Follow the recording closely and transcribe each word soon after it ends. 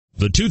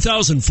The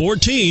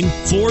 2014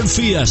 Ford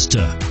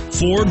Fiesta.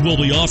 Ford will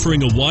be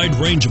offering a wide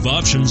range of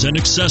options and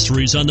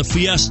accessories on the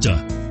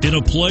Fiesta in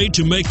a play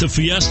to make the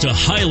Fiesta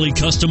highly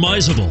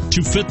customizable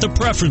to fit the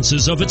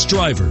preferences of its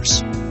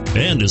drivers,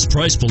 and is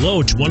priced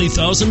below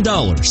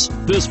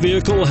 $20,000. This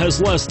vehicle has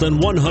less than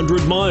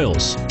 100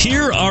 miles.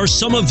 Here are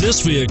some of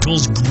this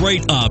vehicle's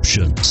great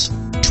options: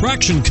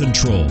 traction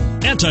control,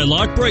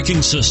 anti-lock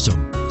braking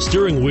system,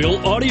 steering wheel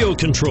audio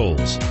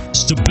controls,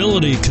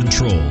 stability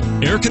control,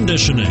 air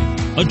conditioning,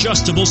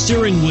 adjustable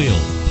steering wheel,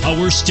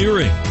 power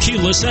steering,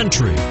 keyless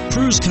entry,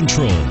 cruise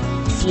control,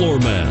 floor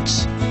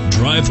mats.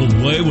 Drive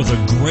away with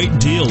a great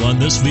deal on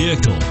this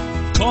vehicle.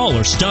 Call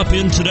or stop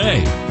in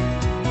today.